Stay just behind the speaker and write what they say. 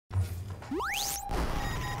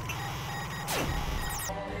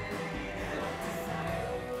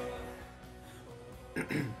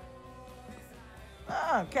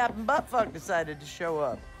Captain Buttfuck decided to show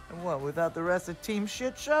up. And what, without the rest of Team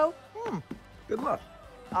Shit Show? Good luck.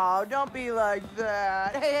 Oh, don't be like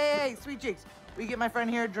that. Hey, sweet cheeks. Will you get my friend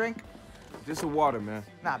here a drink? Just a water, man.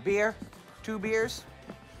 Nah, beer? 2 beers?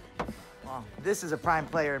 Well, this is a prime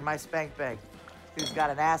player in my spank bag. He's got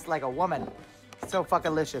an ass like a woman. So fucking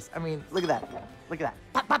delicious. I mean, look at that. Look at that.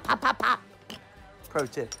 Pop, pop, pop, pop, pop. Pro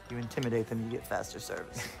tip, you intimidate them, you get faster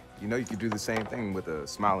service. You know you could do the same thing with a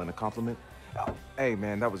smile and a compliment. Oh, hey,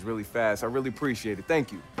 man, that was really fast. I really appreciate it.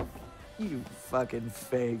 Thank you. You fucking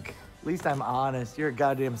fake. At least I'm honest. You're a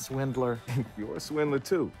goddamn swindler. You're a swindler,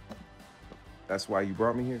 too. That's why you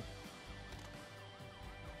brought me here?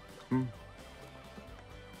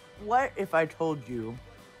 What if I told you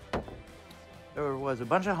there was a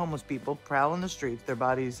bunch of homeless people prowling the streets, their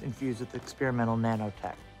bodies infused with experimental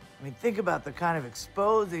nanotech? I mean, think about the kind of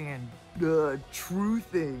exposing and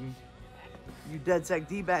truthing you DedSec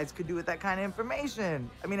D-bags could do with that kind of information.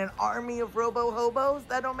 I mean, an army of robo-hobos,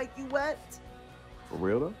 that don't make you wet? For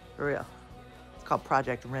real, though? For real. It's called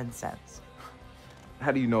Project Rensense.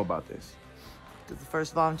 How do you know about this? Because the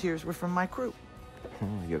first volunteers were from my crew.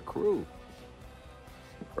 Your crew?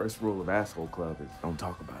 The first rule of Asshole Club is don't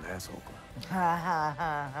talk about Asshole Club. Ha ha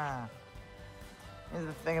ha ha. Here's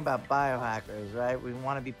the thing about biohackers, right? We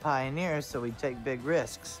want to be pioneers, so we take big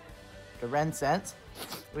risks. The Rensense,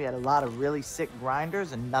 we had a lot of really sick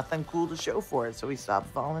grinders and nothing cool to show for it, so we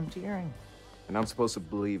stopped volunteering. And I'm supposed to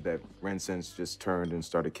believe that Rensense just turned and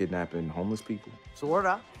started kidnapping homeless people?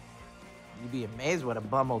 Sorta. You'd be amazed what a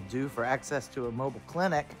bum will do for access to a mobile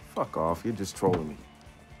clinic. Fuck off, you're just trolling me.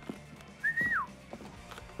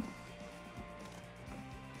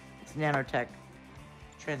 It's nanotech,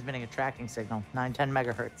 transmitting a tracking signal, 910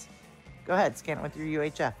 megahertz. Go ahead, scan it with your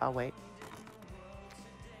UHF, I'll wait.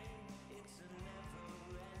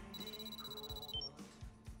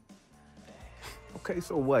 Okay,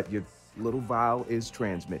 so what? Your little vial is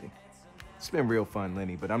transmitting. It's been real fun,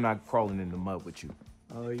 Lenny, but I'm not crawling in the mud with you.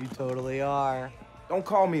 Oh, you totally are. Don't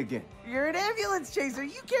call me again. You're an ambulance chaser.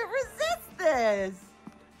 You can't resist this.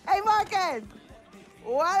 Hey, Marcus.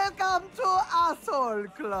 Welcome to Asshole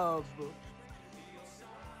Club.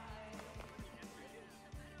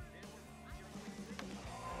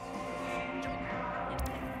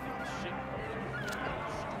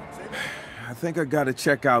 I think I gotta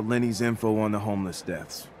check out Lenny's info on the homeless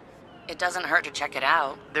deaths. It doesn't hurt to check it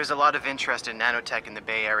out. There's a lot of interest in nanotech in the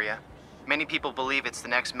Bay Area. Many people believe it's the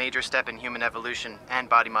next major step in human evolution and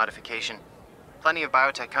body modification. Plenty of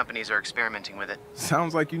biotech companies are experimenting with it.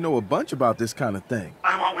 Sounds like you know a bunch about this kind of thing.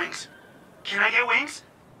 I want wings. Can I get wings?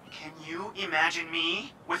 Can you imagine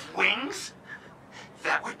me with wings?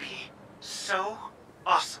 That would be so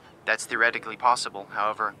awesome. That's theoretically possible,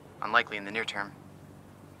 however, unlikely in the near term.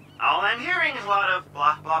 All I'm hearing is a lot of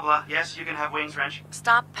blah, blah, blah. Yes, you can have wings, Wrench.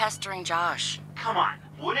 Stop pestering Josh. Come on.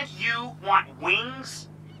 Wouldn't you want wings?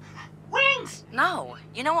 Wings! No.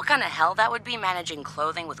 You know what kind of hell that would be, managing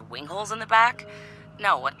clothing with wing holes in the back?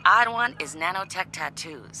 No, what I'd want is nanotech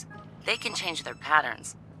tattoos. They can change their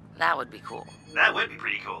patterns. That would be cool. That would be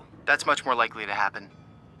pretty cool. That's much more likely to happen.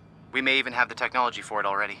 We may even have the technology for it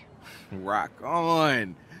already. Rock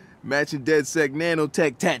on. Matching DedSec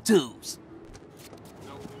nanotech tattoos.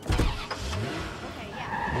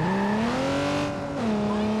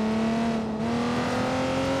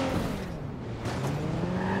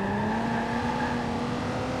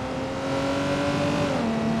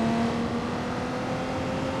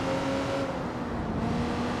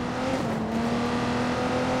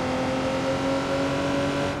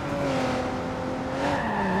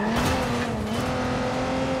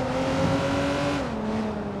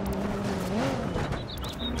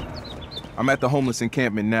 I'm at the homeless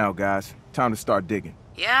encampment now, guys. Time to start digging.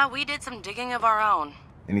 Yeah, we did some digging of our own.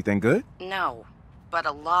 Anything good? No, but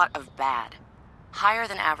a lot of bad. Higher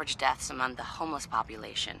than average deaths among the homeless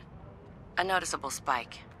population. A noticeable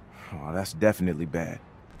spike. Oh, that's definitely bad.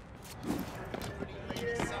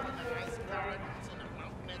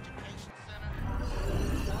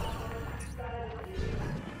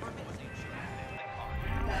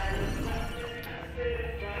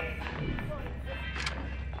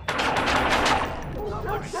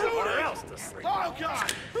 Oh,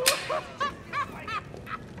 God!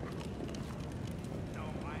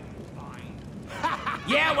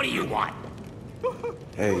 Yeah, what do you want?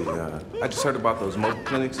 Hey, I just heard about those mobile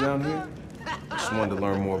clinics down here. Just wanted to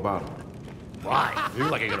learn more about them. Why? You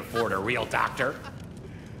look like you can afford a real doctor.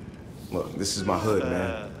 Look, this is my hood,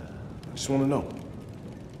 man. I just want to know.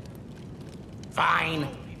 Fine.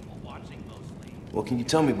 What can you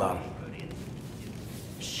tell me about them?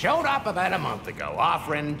 Showed up about a month ago,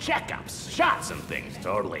 offering checkups, shots and things,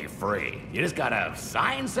 totally free. You just gotta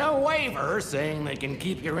sign some waiver saying they can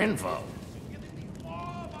keep your info.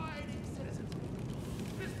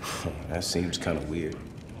 That seems kind of weird.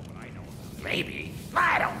 Maybe.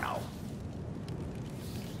 I don't know.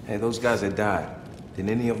 Hey, those guys that died, did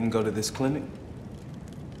any of them go to this clinic?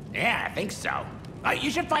 Yeah, I think so. You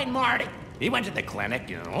should find Marty. He went to the clinic,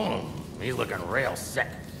 you know. He's looking real sick.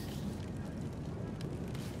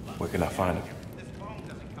 Where can I find him?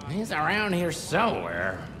 He's around here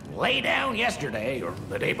somewhere. Lay down yesterday or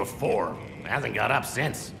the day before. Hasn't got up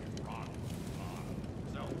since.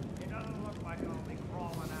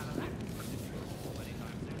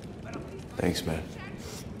 Thanks, man.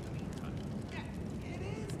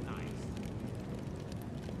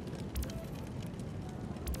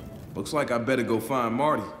 Looks like I better go find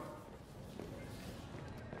Marty.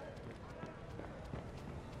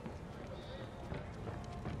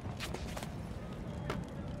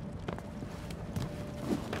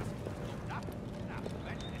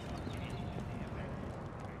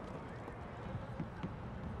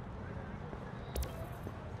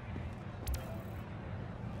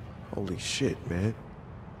 Holy shit, man.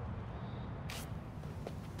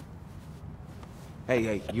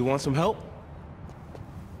 Hey, you want some help?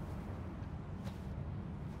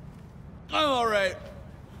 I'm all right.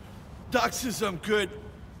 Doc says I'm good.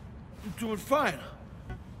 I'm doing fine.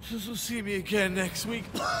 Says he'll see me again next week.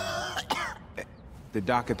 The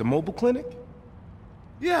doc at the mobile clinic?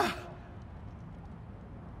 Yeah.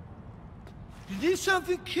 You need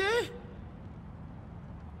something, kid?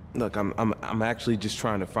 Look, I'm actually just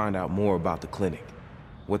trying to find out more about the clinic.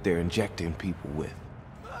 What they're injecting people with.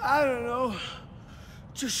 I don't know.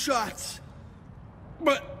 Just shots.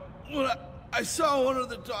 But when I saw one of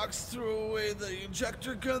the docs throw away the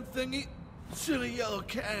injector gun thingy, it's in a yellow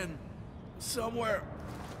can. Somewhere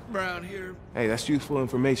around here. Hey, that's useful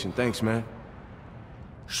information. Thanks, man.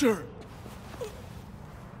 Sure.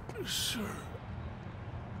 Sure.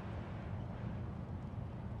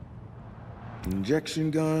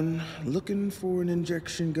 Injection gun. Looking for an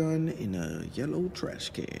injection gun in a yellow trash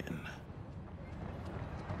can.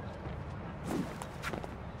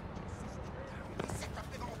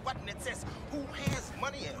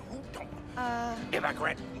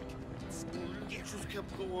 Hypocrite. It just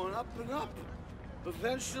kept going up and up.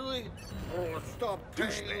 Eventually, it stopped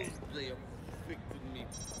paying. They evicted me.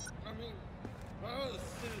 I mean, I was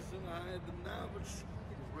a citizen, I had them now, but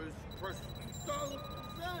raised the price of $2,000.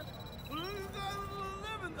 But I didn't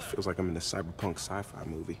live in that. Feels like I'm in a cyberpunk sci-fi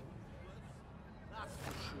movie.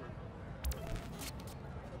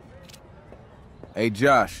 Hey,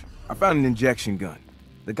 Josh, I found an injection gun.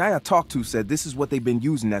 The guy I talked to said this is what they've been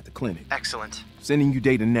using at the clinic. Excellent. Sending you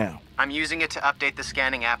data now. I'm using it to update the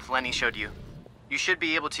scanning app Lenny showed you. You should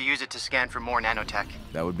be able to use it to scan for more nanotech.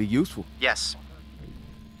 That would be useful. Yes.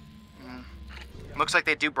 Looks like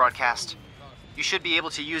they do broadcast. You should be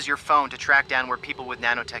able to use your phone to track down where people with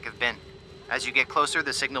nanotech have been. As you get closer,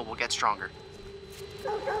 the signal will get stronger.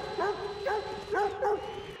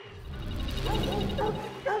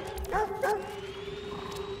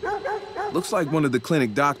 Looks like one of the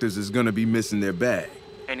clinic doctors is gonna be missing their bag.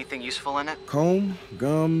 Anything useful in it? Comb,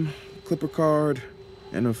 gum, clipper card,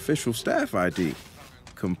 and official staff ID.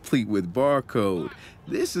 Complete with barcode.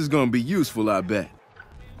 This is gonna be useful, I bet.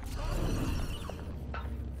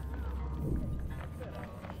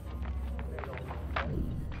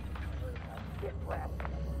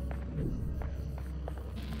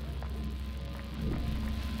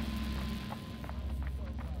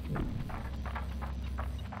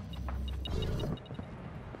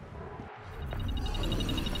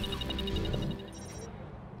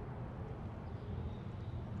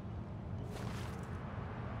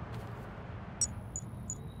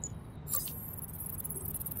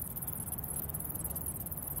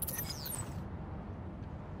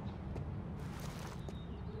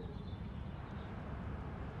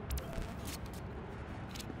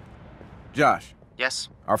 Josh, Yes?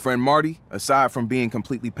 our friend Marty, aside from being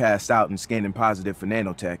completely passed out and scanning positive for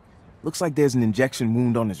nanotech, looks like there's an injection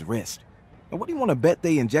wound on his wrist. And what do you want to bet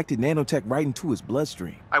they injected nanotech right into his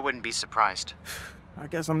bloodstream? I wouldn't be surprised. I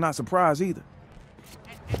guess I'm not surprised either.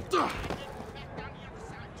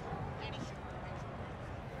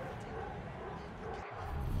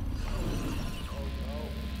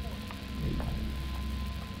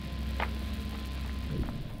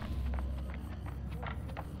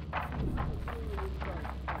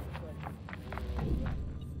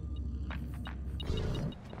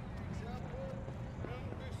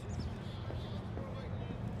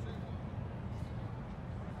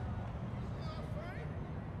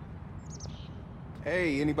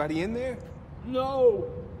 Hey, anybody in there? No!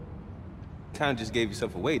 Kinda just gave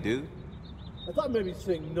yourself away, dude. I thought maybe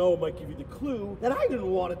saying no might give you the clue that I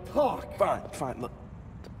didn't want to talk. Fine, look.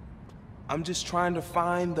 I'm just trying to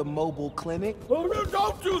find the mobile clinic. Oh, no,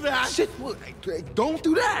 don't do that! Shit, look, don't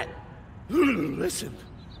do that! Listen,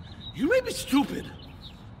 you may be stupid,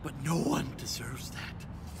 but no one deserves that.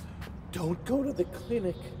 Don't go to the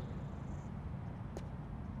clinic.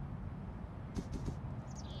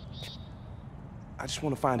 I just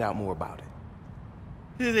want to find out more about it.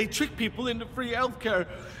 They trick people into free healthcare,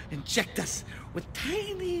 inject us with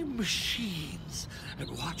tiny machines, and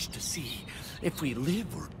watch to see if we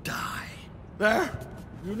live or die. There,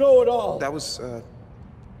 you know it all. That was,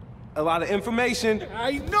 a lot of information.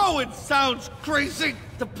 I know it sounds crazy.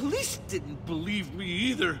 The police didn't believe me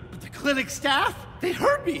either, but the clinic staff, they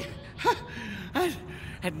heard me.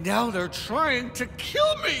 and now they're trying to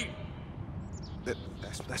kill me.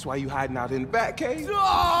 That's why you hiding out in the back cave?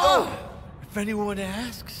 Oh! If anyone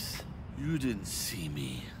asks, you didn't see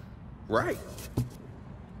me. Right.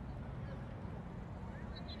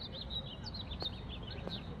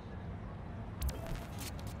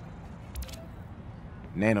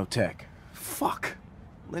 Nanotech. Fuck.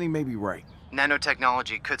 Lenny may be right.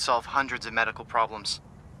 Nanotechnology could solve hundreds of medical problems.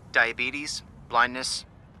 Diabetes, blindness,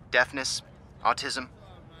 deafness, autism.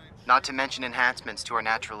 Not to mention enhancements to our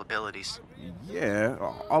natural abilities. Yeah,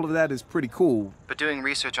 all of that is pretty cool. But doing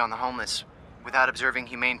research on the homeless, without observing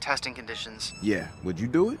humane testing conditions. Yeah, would you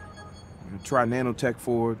do it? You'd try nanotech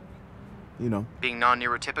for, you know. Being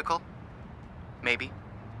non-neurotypical? Maybe.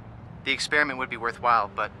 The experiment would be worthwhile,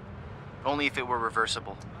 but only if it were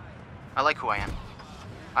reversible. I like who I am.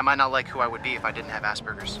 I might not like who I would be if I didn't have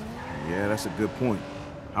Asperger's. Yeah, that's a good point.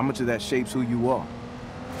 How much of that shapes who you are?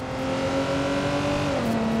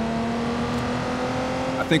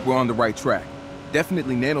 I think we're on the right track.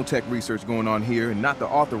 Definitely nanotech research going on here and not the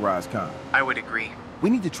authorized kind. I would agree. We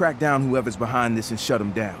need to track down whoever's behind this and shut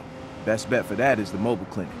them down. Best bet for that is the mobile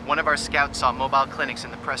clinic. One of our scouts saw mobile clinics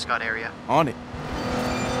in the Prescott area. On it.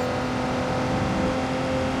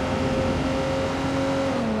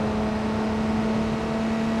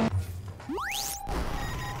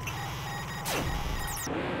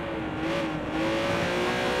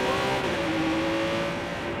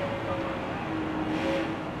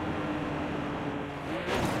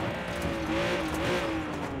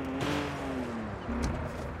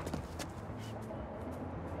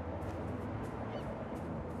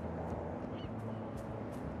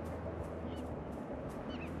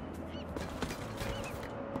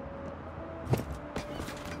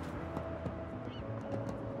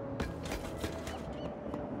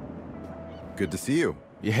 Good to see you.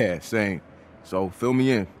 Yeah, same. So, fill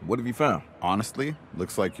me in. What have you found? Honestly,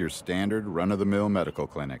 looks like your standard run-of-the-mill medical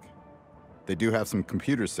clinic. They do have some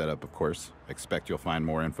computers set up, of course. Expect you'll find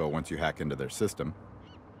more info once you hack into their system.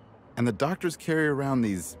 And the doctors carry around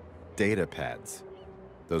these data pads.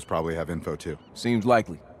 Those probably have info too. Seems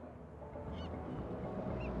likely.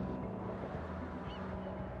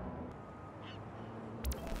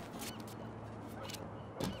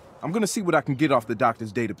 I'm gonna see what I can get off the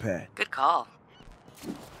doctor's data pad. Good call.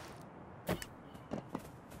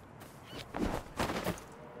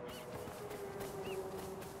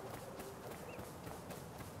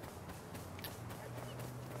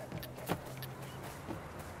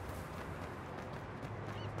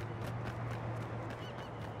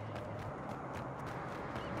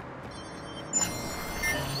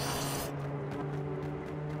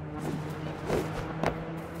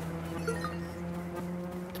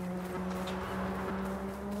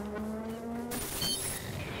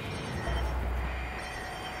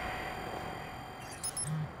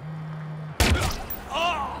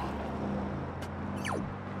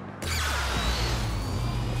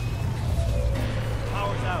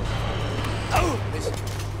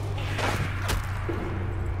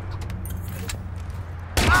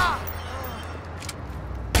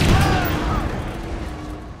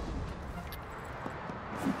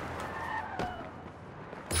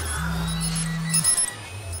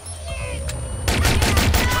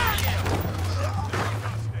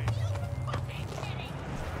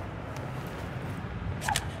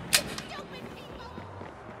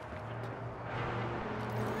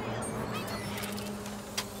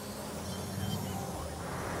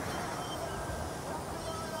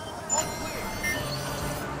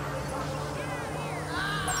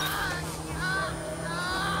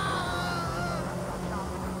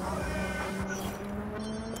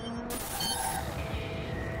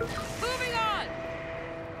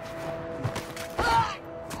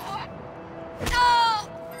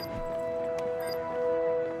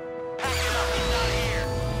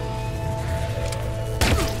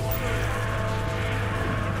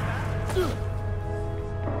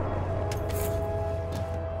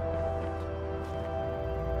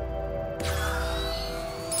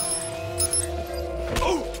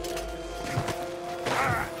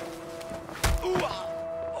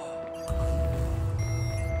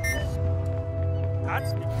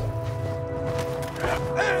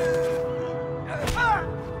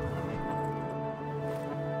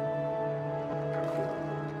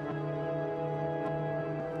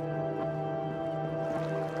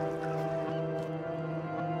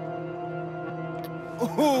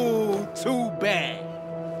 Ooh, too bad.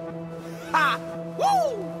 Ha!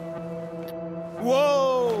 Woo!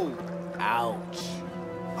 Whoa! Ouch.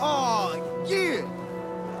 Oh, yeah!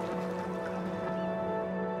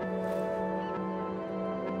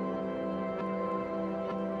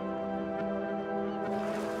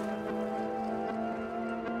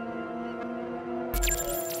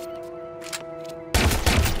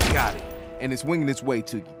 Got it. And it's winging its way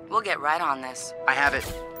to you. We'll get right on this. I have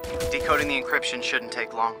it. Decoding the encryption shouldn't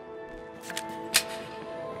take long.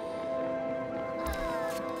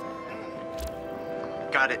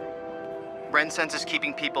 Got it. Rensense is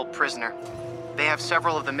keeping people prisoner. They have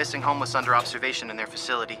several of the missing homeless under observation in their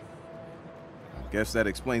facility. Guess that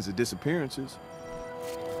explains the disappearances.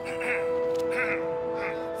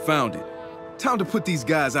 Found it. Time to put these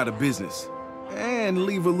guys out of business. And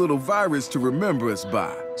leave a little virus to remember us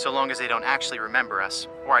by. So long as they don't actually remember us,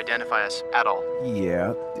 or identify us at all.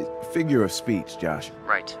 Yeah, figure of speech, Josh.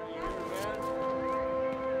 Right.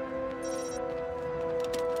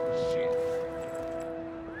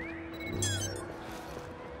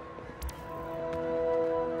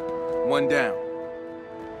 One down.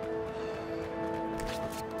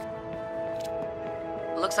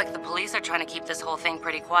 Looks like the police are trying to keep this whole thing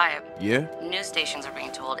pretty quiet. Yeah? News stations are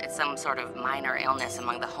being told it's some sort of minor illness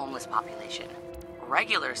among the homeless population.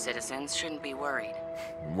 Regular citizens shouldn't be worried.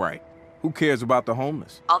 Right. Who cares about the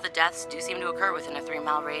homeless? All the deaths do seem to occur within a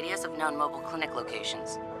 3-mile radius of known mobile clinic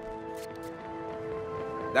locations.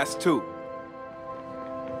 That's 2.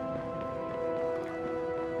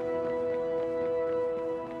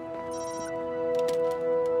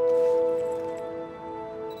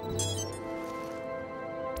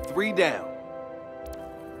 Three down.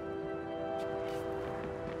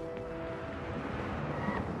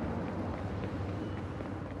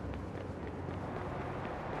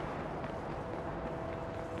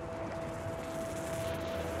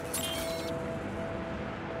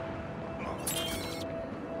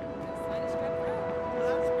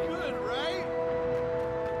 That's good, right?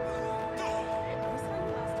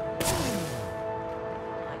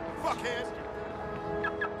 Fuckhead!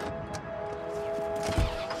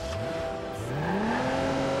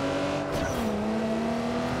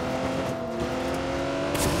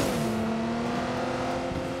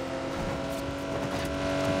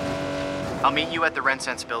 I'll meet you at the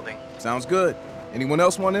Rensense building. Sounds good. Anyone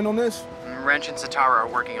else want in on this? Wrench and Satara are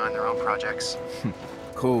working on their own projects.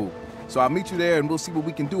 Cool. So I'll meet you there and we'll see what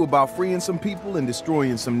we can do about freeing some people and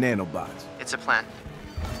destroying some nanobots. It's a plan.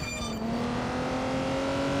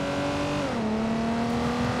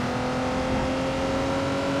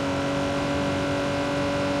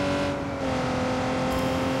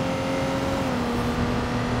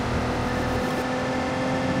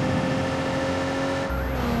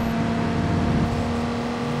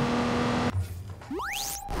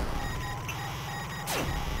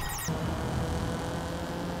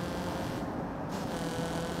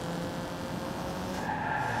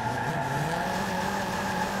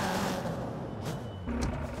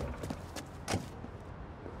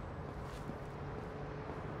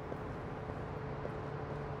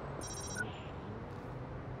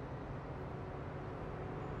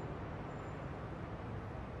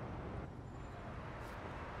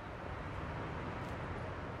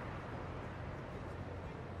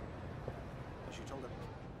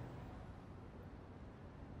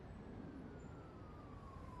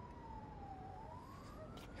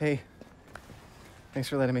 Hey, thanks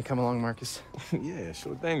for letting me come along, Marcus. Yeah,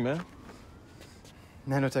 sure thing, man.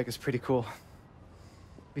 Nanotech is pretty cool.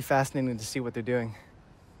 Be fascinating to see what they're doing.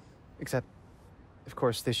 Except, of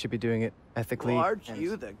course, they should be doing it ethically. Well, aren't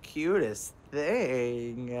you the cutest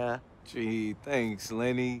thing? Gee, thanks,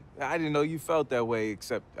 Lenny. I didn't know you felt that way,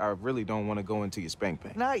 except I really don't want to go into your spank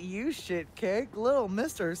bank. Not you, shitcake. Little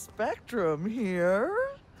Mr. Spectrum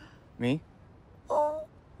here. Me? Oh.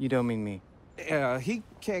 You don't mean me. He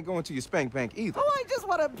can't go into your spank bank either. Oh, I just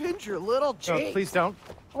want to pinch your little cheek. No, please don't.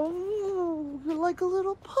 Oh, you're like a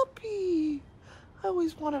little puppy. I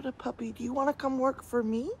always wanted a puppy. Do you want to come work for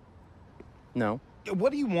me? No.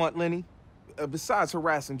 What do you want, Lenny? Besides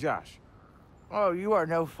harassing Josh? Oh, you are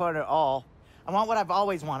no fun at all. I want what I've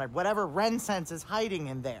always wanted, whatever Rensense is hiding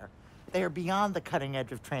in there. They are beyond the cutting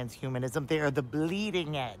edge of transhumanism. They are the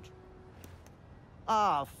bleeding edge.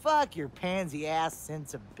 Oh, fuck your pansy-ass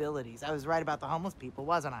sensibilities. I was right about the homeless people,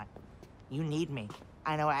 wasn't I? You need me.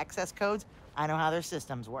 I know access codes. I know how their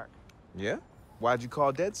systems work. Yeah? Why'd you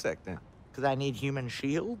call DedSec then? Because I need human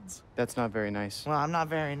shields? That's not very nice. Well, I'm not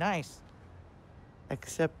very nice.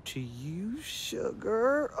 Except to you,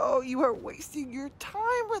 sugar. Oh, you are wasting your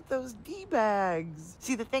time with those D-bags.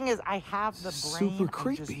 See, the thing is, I have the brain. Super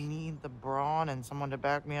I just creepy. need the brawn and someone to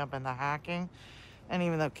back me up in the hacking. And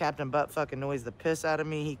even though Captain Butt fucking annoys the piss out of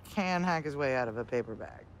me, he can hack his way out of a paper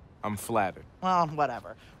bag. I'm flattered. Well,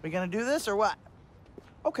 whatever. We gonna do this or what?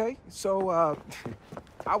 Okay, so,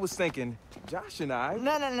 I was thinking, Josh and I...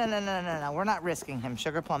 No. We're not risking him.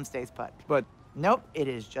 Sugar Plum stays put. But... Nope, it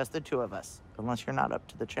is just the two of us. Unless you're not up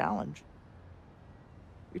to the challenge.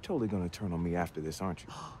 You're totally gonna turn on me after this, aren't you?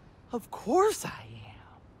 Of course I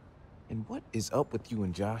am. And what is up with you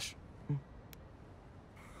and Josh?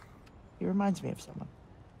 He reminds me of someone.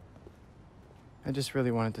 I just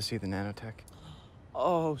really wanted to see the nanotech.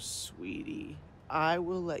 Oh, sweetie. I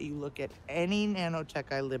will let you look at any nanotech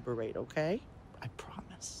I liberate, okay? I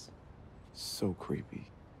promise. So creepy.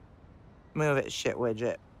 Move it, shit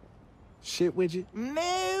widget. Shit widget? Move!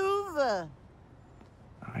 All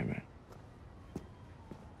right, man.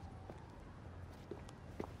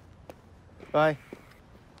 Bye.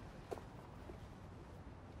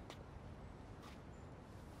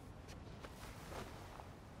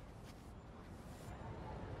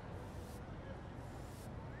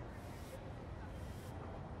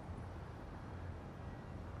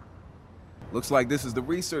 Looks like this is the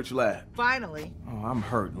research lab. Finally. Oh, I'm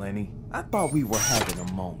hurt, Lenny. I thought we were having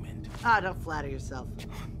a moment. Ah, don't flatter yourself.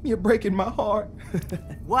 You're breaking my heart.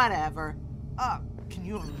 Whatever. Can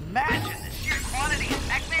you imagine the sheer quantity of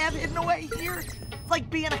tech they have hidden away here? It's like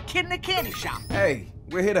being a kid in a candy shop. Hey,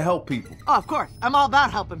 we're here to help people. Oh, of course. I'm all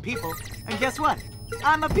about helping people. And guess what?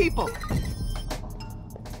 I'm a people.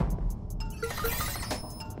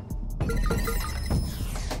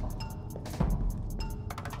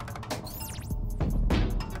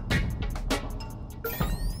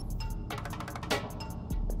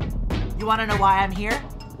 You want to know why I'm here?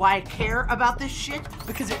 Why I care about this shit?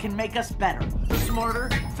 Because it can make us better,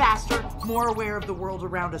 smarter, faster, more aware of the world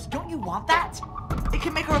around us. Don't you want that? It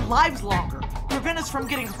can make our lives longer, prevent us from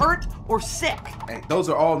getting hurt or sick. Hey, those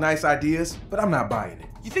are all nice ideas, but I'm not buying it.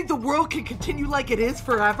 You think the world can continue like it is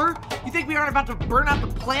forever? You think we aren't about to burn out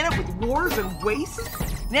the planet with wars and waste?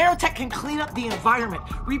 Nanotech can clean up the environment,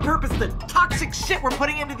 repurpose the toxic shit we're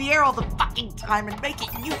putting into the air all the fucking time and make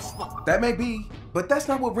it useful. That may be, but that's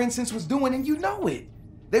not what Rensense was doing, and you know it.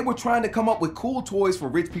 They were trying to come up with cool toys for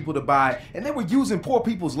rich people to buy, and they were using poor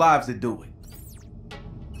people's lives to do it.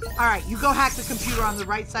 All right, you go hack the computer on the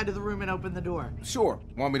right side of the room and open the door. Sure.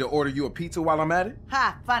 Want me to order you a pizza while I'm at it?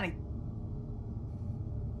 Ha, funny.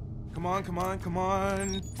 Come on, come on, come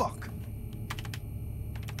on. Fuck.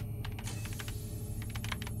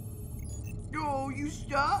 Yo, you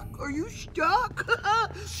stuck? Are you stuck?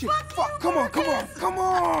 Shit, fuck. Come on, come on, come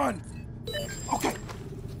on. Okay.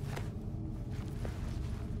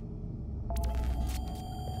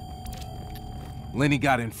 Lenny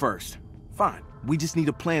got in first. Fine. We just need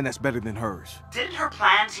a plan that's better than hers. Didn't her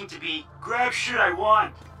plan seem to be, grab shit I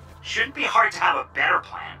want? Shouldn't be hard to have a better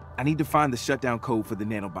plan. I need to find the shutdown code for the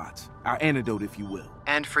nanobots. Our antidote, if you will.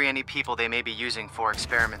 And free any people they may be using for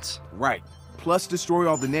experiments. Right. Plus destroy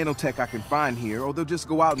all the nanotech I can find here, or they'll just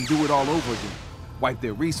go out and do it all over again. Wipe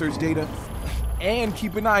their research data, and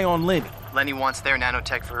keep an eye on Lenny. Lenny wants their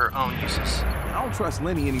nanotech for her own uses. I don't trust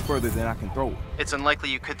Lenny any further than I can throw her. It's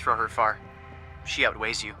unlikely you could throw her far. She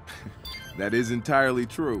outweighs you. That is entirely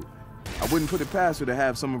true. I wouldn't put it past her to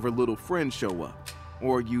have some of her little friends show up,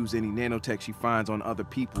 or use any nanotech she finds on other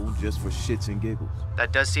people just for shits and giggles.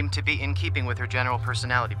 That does seem to be in keeping with her general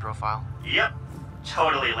personality profile. Yep,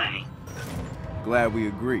 totally, Lenny. Glad we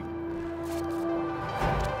agree.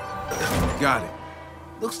 Got it.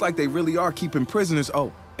 Looks like they really are keeping prisoners.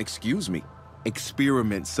 Oh, excuse me.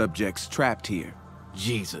 Experiment subjects trapped here.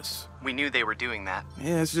 Jesus. We knew they were doing that.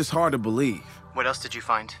 Yeah, it's just hard to believe. What else did you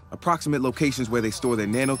find? Approximate locations where they store their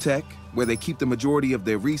nanotech, where they keep the majority of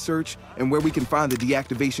their research, and where we can find the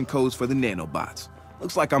deactivation codes for the nanobots.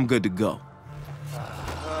 Looks like I'm good to go.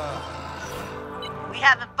 We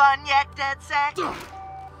having fun yet, Dead Sack?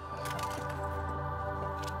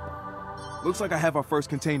 Looks like I have our first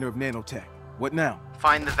container of nanotech. What now?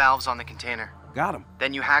 Find the valves on the container. Got 'em.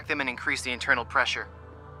 Then you hack them and increase the internal pressure.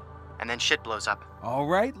 And then shit blows up. All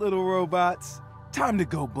right, little robots. Time to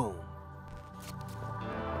go boom.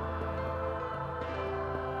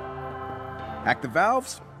 Hack the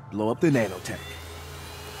valves, blow up the nanotech.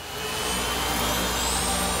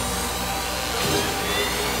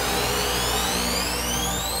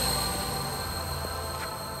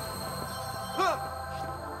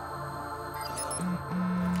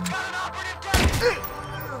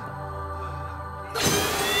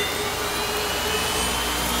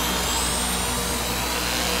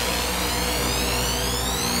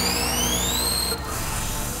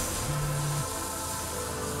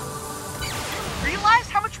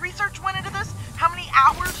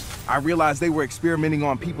 I realized they were experimenting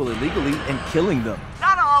on people illegally and killing them.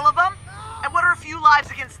 Not all of them. And what are a few lives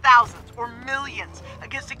against thousands or millions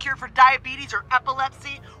against a cure for diabetes or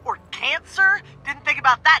epilepsy or cancer? Didn't think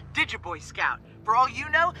about that, did you, Boy Scout? For all you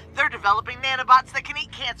know, they're developing nanobots that can eat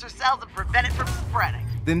cancer cells and prevent it from spreading.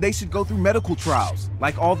 Then they should go through medical trials,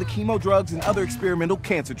 like all the chemo drugs and other experimental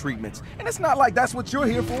cancer treatments. And it's not like that's what you're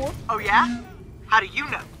here for. Oh yeah? How do you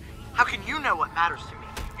know? How can you know what matters to me?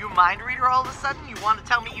 You mind reader all of a sudden? You want to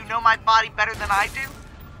tell me you know my body better than I do?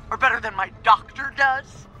 Or better than my doctor does?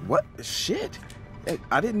 What? Shit. Hey,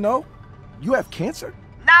 I didn't know. You have cancer?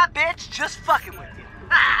 Nah, bitch, just fucking with you.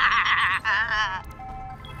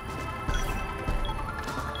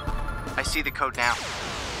 I see the code now.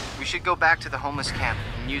 We should go back to the homeless camp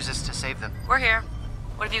and use this to save them. We're here.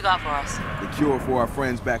 What have you got for us? The cure for our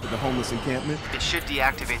friends back at the homeless encampment? It should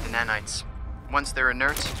deactivate the nanites. Once they're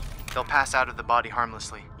inert, they'll pass out of the body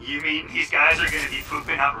harmlessly. You mean these guys are gonna be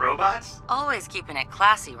pooping out robots? Always keeping it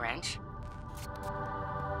classy, Wrench.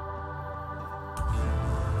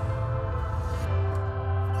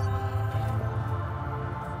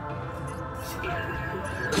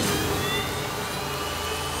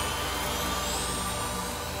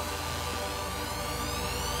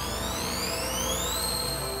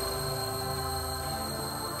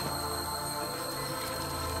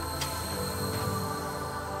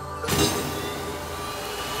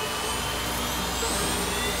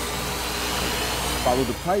 Follow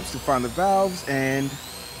the pipes to find the valves and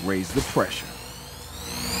raise the pressure.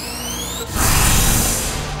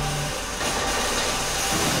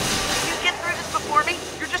 You get through this before me,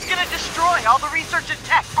 you're just gonna destroy all the research and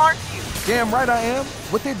tech, aren't you? Damn right I am.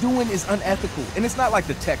 What they're doing is unethical, and it's not like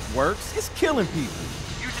the tech works. It's killing people.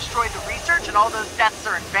 You destroyed the research and all those deaths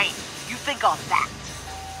are in vain. You think on that.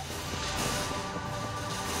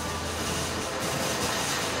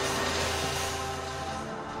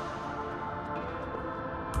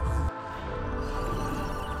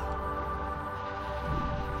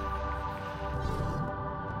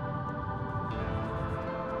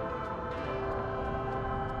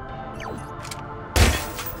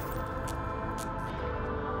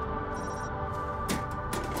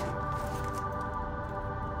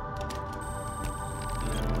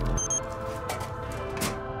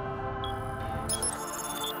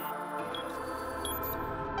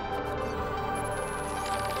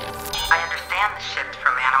 I understand the shift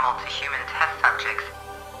from animal to human test subjects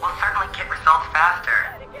will certainly get results faster.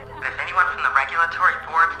 But if anyone from the regulatory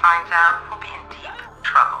board finds out, we'll be in deep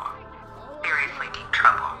trouble. Seriously deep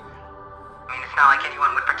trouble. I mean, it's not like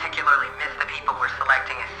anyone would particularly miss the people we're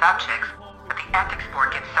selecting as subjects, but the ethics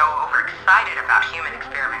board gets so overexcited about human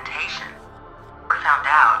experimentation. If we're found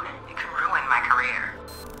out, it could ruin my career.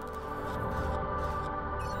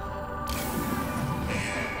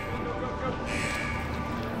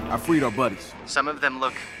 I freed our buddies. Some of them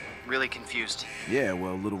look really confused. Yeah,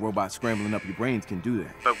 well, little robot scrambling up your brains can do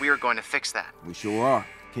that. But we are going to fix that. We sure are.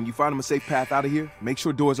 Can you find them a safe path out of here? Make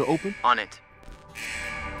sure doors are open? On it.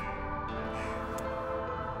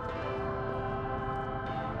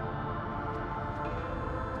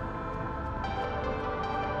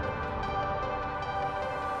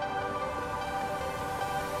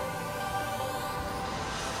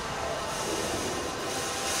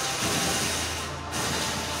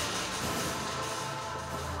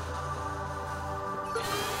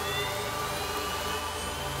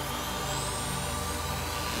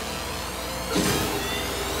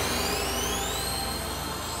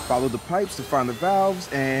 Follow the pipes to find the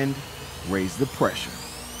valves and raise the pressure.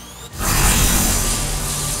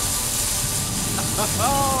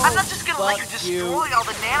 I'm not just gonna let you destroy all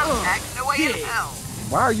the nanotech. No way in hell.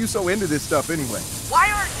 Why are you so into this stuff anyway?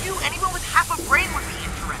 Why aren't you? Anyone with half a brain would be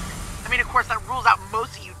interested. I mean, of course, that rules out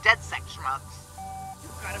most of you dead sex schmucks. You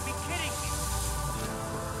gotta be kidding me.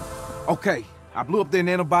 Okay, I blew up their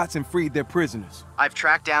nanobots and freed their prisoners. I've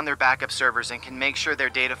tracked down their backup servers and can make sure their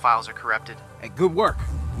data files are corrupted. Hey, good work.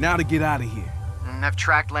 Now to get out of here. And I've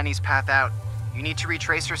tracked Lenny's path out. You need to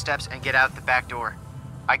retrace her steps and get out the back door.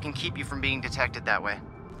 I can keep you from being detected that way.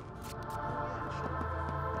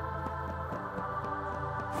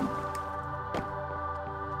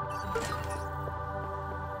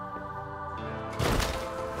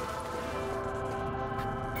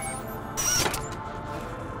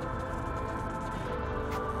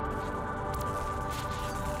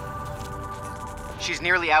 She's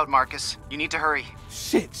nearly out, Marcus. You need to hurry.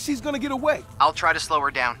 Shit, she's gonna get away. I'll try to slow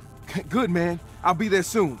her down. Good, man. I'll be there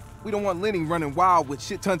soon. We don't want Lenny running wild with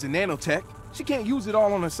shit tons of nanotech. She can't use it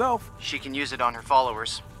all on herself. She can use it on her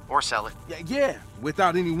followers, or sell it. Yeah,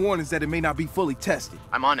 without any warnings that it may not be fully tested.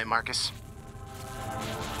 I'm on it, Marcus.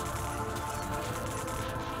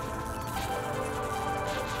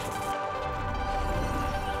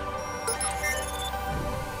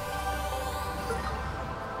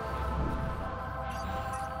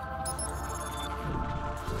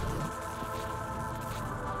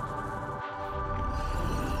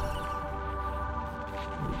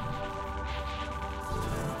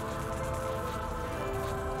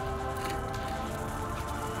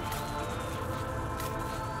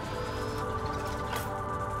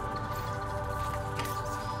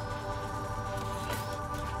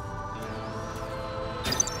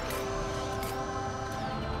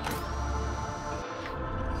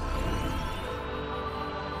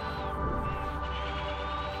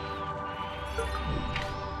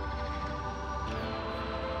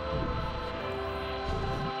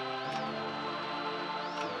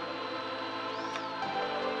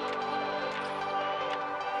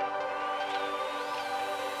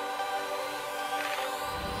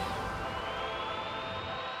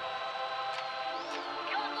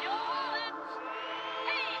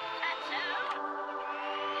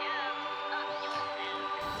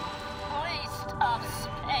 of space.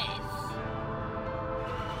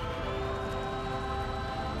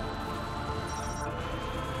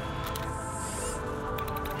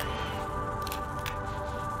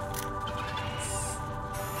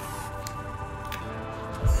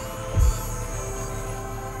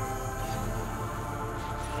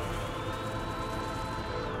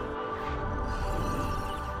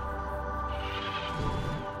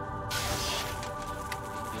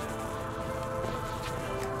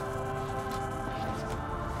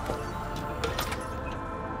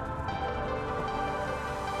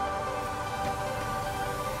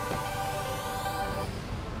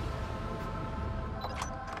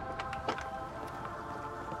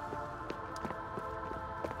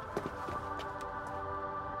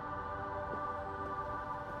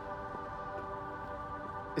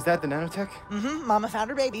 Is that the nanotech? Mm-hmm. Mama found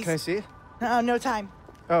her babies. Can I see it? No time.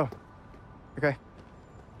 Oh, okay.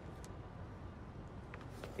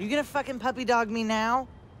 Are you gonna fucking puppy dog me now?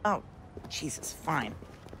 Oh, Jesus, fine.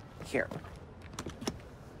 Here.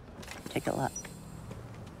 Take a look.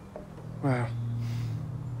 Wow.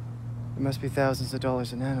 There must be thousands of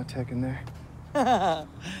dollars in nanotech in there.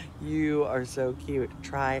 You are so cute.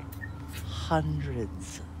 Try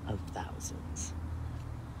hundreds of thousands.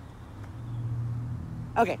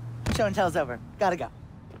 Okay, show and tell's over. Gotta go.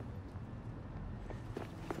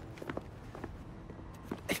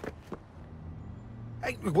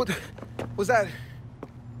 Hey, what was that?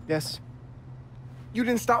 Yes. You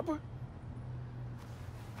didn't stop her?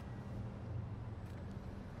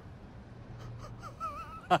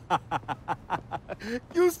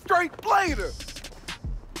 You straight played her!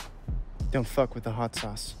 Don't fuck with the hot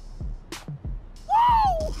sauce.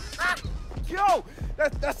 Woo! Yo,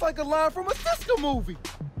 that's like a line from a Cisco movie.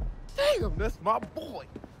 Damn, that's my boy.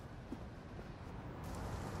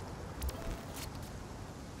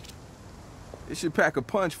 It should pack a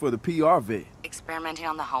punch for the PR vid. Experimenting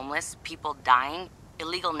on the homeless, people dying,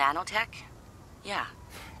 illegal nanotech? Yeah.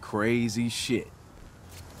 Crazy shit.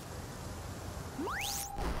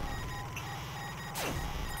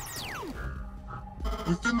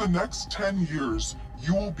 Within the next 10 years,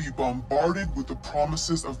 you will be bombarded with the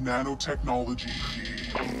promises of nanotechnology.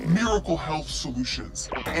 Miracle health solutions,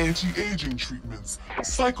 anti-aging treatments,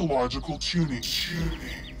 psychological tuning.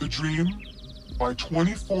 The dream? By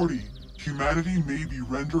 2040, humanity may be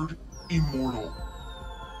rendered immortal.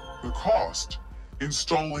 The cost?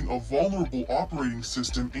 Installing a vulnerable operating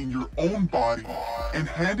system in your own body and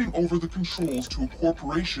handing over the controls to a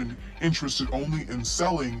corporation interested only in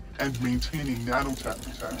selling and maintaining nanotech.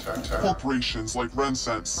 Corporations like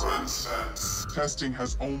Rensense. Testing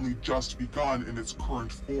has only just begun in its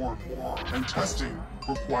current form, and testing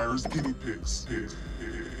requires guinea pigs.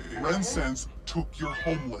 Rensense took your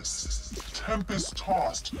homeless,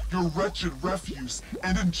 tempest-tossed, your wretched refuse,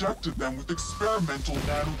 and injected them with experimental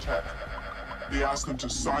nanotech. They asked them to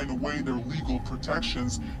sign away their legal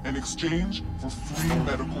protections in exchange for free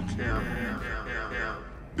medical care.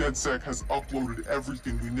 DedSec has uploaded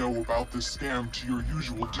everything we know about this scam to your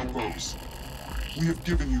usual depots. We have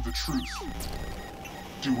given you the truth.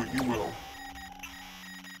 Do what you will.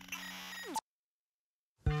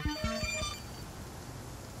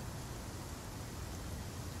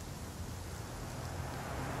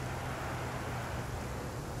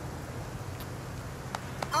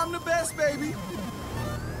 I'm the best, baby.